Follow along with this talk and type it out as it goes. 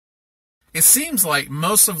It seems like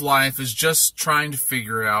most of life is just trying to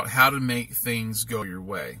figure out how to make things go your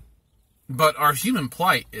way. But our human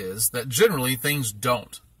plight is that generally things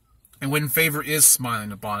don't. And when favor is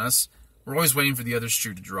smiling upon us, we're always waiting for the other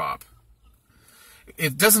shoe to drop.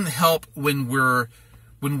 It doesn't help when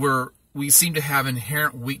we seem to have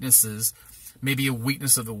inherent weaknesses, maybe a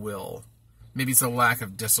weakness of the will, maybe it's a lack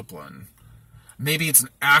of discipline, maybe it's an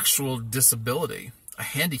actual disability, a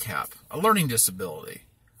handicap, a learning disability,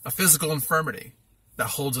 a physical infirmity that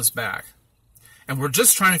holds us back. And we're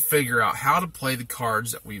just trying to figure out how to play the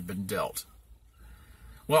cards that we've been dealt.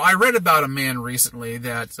 Well, I read about a man recently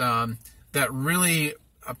that really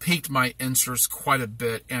piqued my interest quite a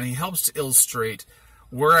bit, and he helps to illustrate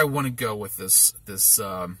where I want to go with this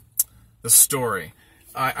story.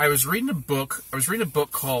 I was reading a book.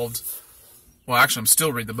 Called, well, actually, I'm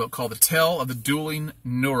still reading the book called "The Tale of the Dueling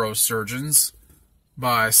Neurosurgeons"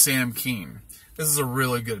 by Sam Keen. This is a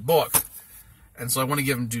really good book, and so I want to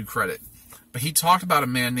give him due credit. But he talked about a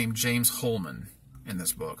man named James Holman in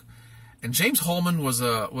this book. And James Holman was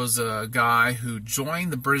a guy who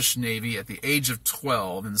joined the British Navy at the age of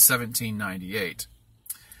 12 in 1798.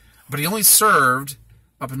 But he only served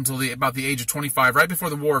up until about the age of 25, right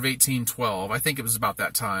before the War of 1812. I think it was about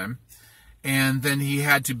that time. And then he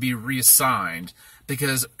had to be reassigned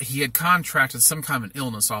because he had contracted some kind of an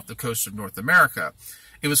illness off the coast of North America.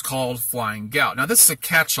 It was called flying gout. Now, this is a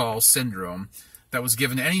catch-all syndrome that was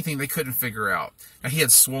given to anything they couldn't figure out. Now, he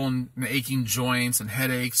had swollen and aching joints and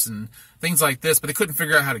headaches and things like this, but they couldn't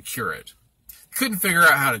figure out how to cure it.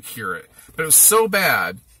 But it was so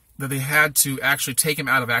bad that they had to actually take him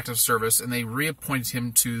out of active service, and they reappointed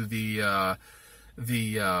him to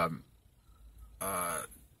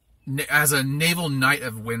as a Naval Knight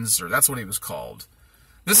of Windsor. That's what he was called.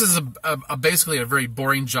 This is basically a very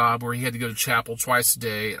boring job where he had to go to chapel twice a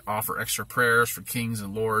day, offer extra prayers for kings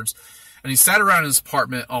and lords. And he sat around in his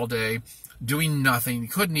apartment all day doing nothing. He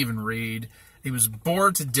couldn't even read. He was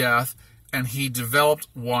bored to death, and he developed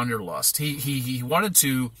wanderlust. He wanted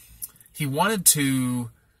to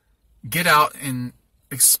get out and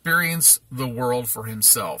experience the world for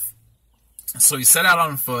himself. So he set out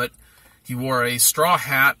on foot. He wore a straw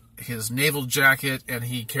hat, his naval jacket, and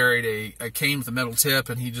he carried a cane with a metal tip,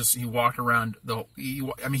 and he walked around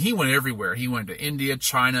he went everywhere. He went to India,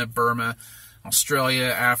 China, Burma, Australia,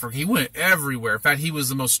 Africa. He went everywhere. In fact, he was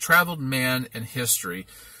the most traveled man in history,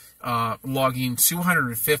 logging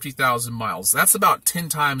 250,000 miles. That's about 10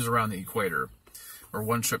 times around the equator, or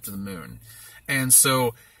one trip to the moon. And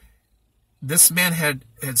so this man had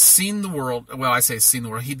seen the world. Well, I say seen the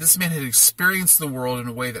world. This man had experienced the world in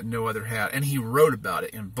a way that no other had, and he wrote about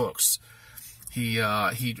it in books. He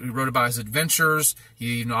wrote about his adventures.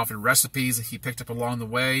 He even offered recipes that he picked up along the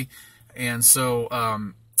way. And so,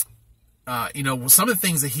 some of the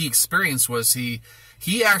things that he experienced was he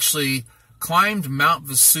actually climbed Mount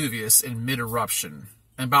Vesuvius in mid-eruption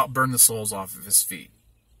and about burned the soles off of his feet.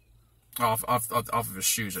 Off of his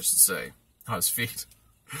shoes, I should say. Not his feet.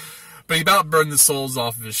 But he about burned the soles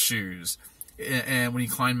off of his shoes and when he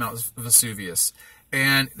climbed Mount Vesuvius.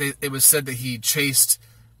 And it was said that he chased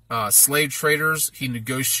slave traders. He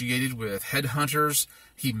negotiated with headhunters.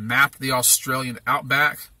 He mapped the Australian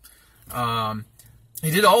outback. He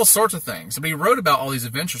did all sorts of things. But he wrote about all these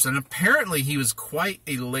adventures. And apparently he was quite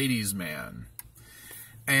a ladies' man.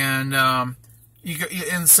 And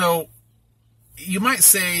so you might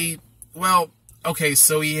say, well, okay,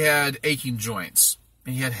 so he had aching joints.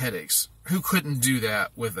 And he had headaches. Who couldn't do that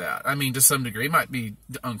with that? I mean, to some degree, it might be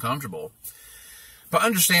uncomfortable. But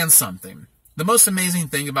understand something. The most amazing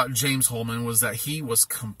thing about James Holman was that he was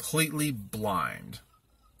completely blind.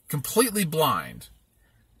 Completely blind.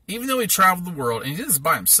 Even though he traveled the world, and he did this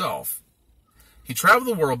by himself. He traveled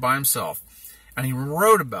the world by himself, and he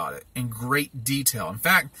wrote about it in great detail. In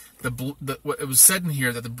fact, it was said in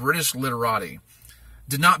here that the British literati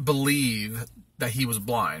did not believe that he was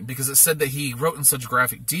blind, because it said that he wrote in such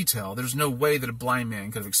graphic detail. There's no way that a blind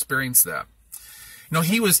man could have experienced that. You know,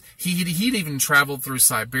 he'd even traveled through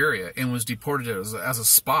Siberia and was deported as a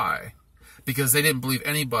spy, because they didn't believe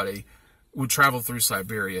anybody would travel through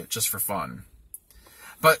Siberia just for fun.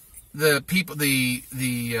 But the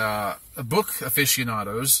book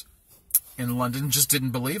aficionados in London just didn't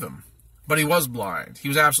believe him. But he was blind. He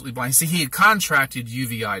was absolutely blind. See, he had contracted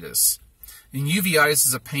uveitis. And uveitis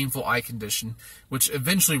is a painful eye condition which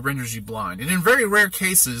eventually renders you blind. And in very rare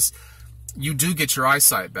cases, you do get your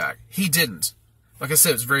eyesight back. He didn't. Like I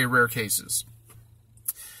said, it's very rare cases.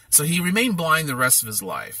 So he remained blind the rest of his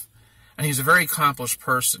life. And he's a very accomplished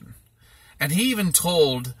person. And he even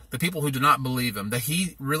told the people who did not believe him that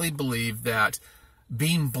he really believed that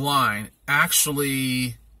being blind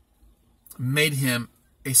actually made him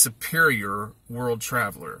a superior world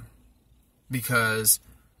traveler, because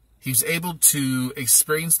he was able to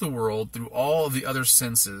experience the world through all of the other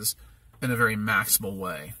senses in a very maximal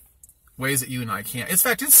way. Ways that you and I can't. In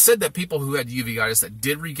fact, it's said that people who had uveitis that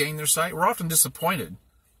did regain their sight were often disappointed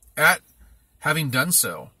at having done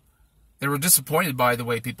so. They were disappointed by the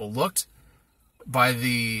way people looked, by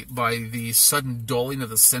the sudden dulling of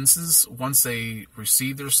the senses once they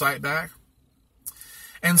received their sight back.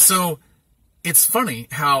 And so it's funny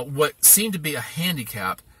how what seemed to be a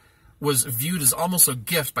handicap was viewed as almost a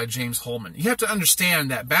gift by James Holman. You have to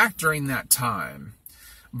understand that back during that time,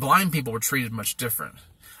 blind people were treated much different.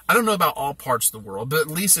 I don't know about all parts of the world, but at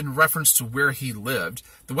least in reference to where he lived,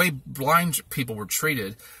 the way blind people were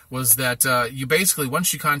treated was that you basically,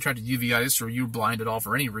 once you contracted uveitis or you were blind at all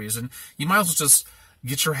for any reason, you might as well just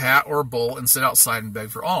get your hat or a bowl and sit outside and beg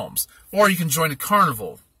for alms. Or you can join a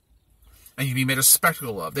carnival and you'd be made a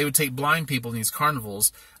spectacle of. They would take blind people in these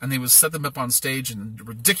carnivals and they would set them up on stage in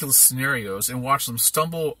ridiculous scenarios and watch them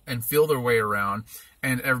stumble and feel their way around,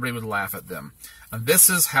 and everybody would laugh at them. And this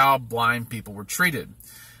is how blind people were treated.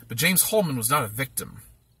 But James Holman was not a victim.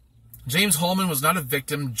 James Holman was not a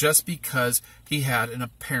victim just because he had an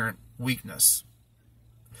apparent weakness.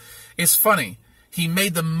 It's funny. He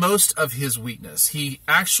made the most of his weakness. He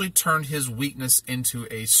actually turned his weakness into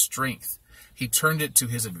a strength. He turned it to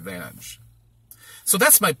his advantage. So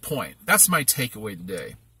that's my point. That's my takeaway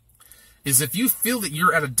today. Is if you feel that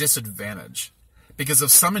you're at a disadvantage because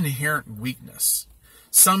of some inherent weakness,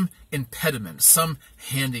 some impediment, some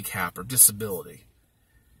handicap or disability,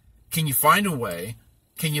 can you find a way?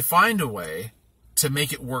 Can you find a way to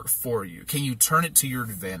make it work for you? Can you turn it to your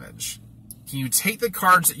advantage? Can you take the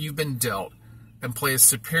cards that you've been dealt and play a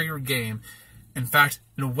superior game, in fact,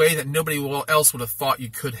 in a way that nobody else would have thought you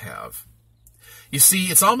could have? You see,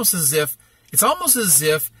 it's almost as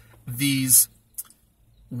if these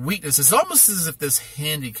weaknesses, it's almost as if this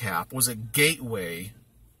handicap was a gateway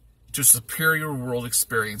to a superior world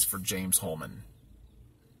experience for James Holman.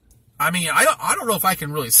 I mean, I don't know if I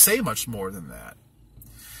can really say much more than that.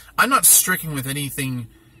 I'm not stricken with anything.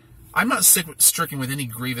 I'm not stricken with any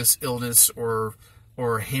grievous illness or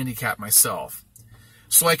handicap myself.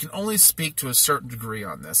 So I can only speak to a certain degree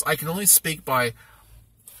on this. I can only speak by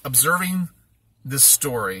observing this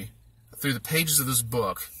story through the pages of this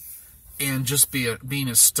book and just being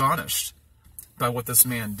astonished by what this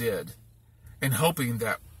man did, and hoping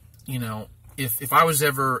that, you know, if I was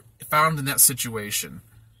ever found in that situation,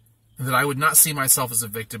 that I would not see myself as a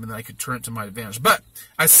victim and that I could turn it to my advantage. But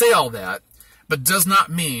I say all that, but does not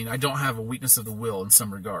mean I don't have a weakness of the will in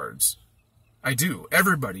some regards. I do.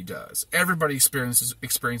 Everybody does. Everybody experiences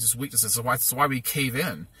weaknesses. That's why we cave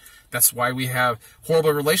in. That's why we have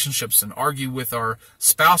horrible relationships and argue with our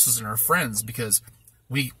spouses and our friends, because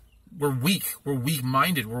we're weak. We're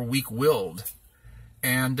weak-minded. We're weak-willed.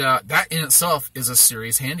 And that in itself is a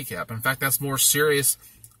serious handicap. In fact, that's more serious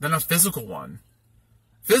than a physical one.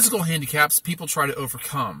 Physical handicaps people try to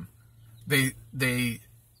overcome. They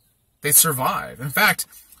survive. In fact,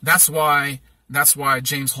 that's why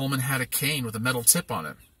James Holman had a cane with a metal tip on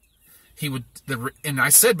it. And I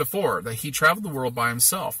said before that he traveled the world by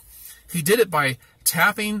himself. He did it by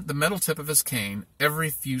tapping the metal tip of his cane every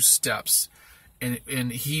few steps,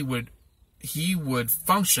 and he would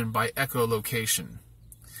function by echolocation.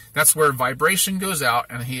 That's where vibration goes out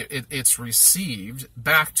and it's received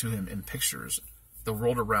back to him in pictures, the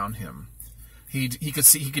world around him. He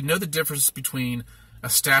could know the difference between a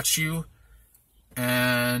statue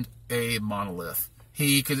and a monolith.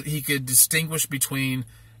 He could distinguish between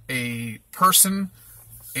a person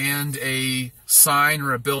and a sign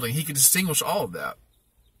or a building. He could distinguish all of that.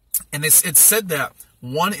 And it's said that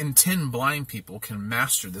 1 in 10 blind people can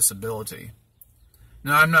master this ability.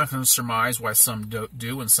 Now, I'm not going to surmise why some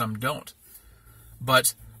do and some don't.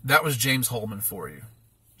 But that was James Holman for you.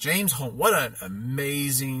 James Holman, what an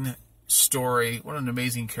amazing story. What an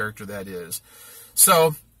amazing character that is.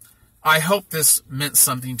 So, I hope this meant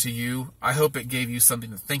something to you. I hope it gave you something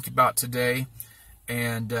to think about today.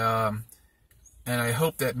 And I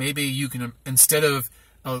hope that maybe you can, instead of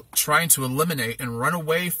trying to eliminate and run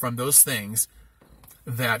away from those things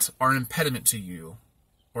that are an impediment to you,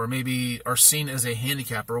 or maybe are seen as a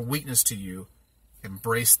handicap or a weakness to you,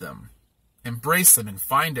 embrace them. Embrace them and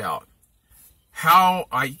find out how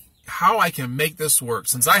I can make this work,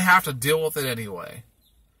 since I have to deal with it anyway.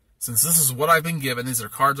 Since this is what I've been given, these are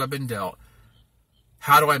cards I've been dealt,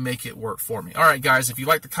 how do I make it work for me? All right, guys, if you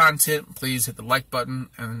like the content, please hit the like button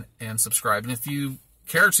and subscribe. And if you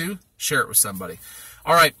care to, share it with somebody.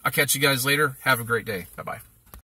 All right, I'll catch you guys later. Have a great day. Bye-bye.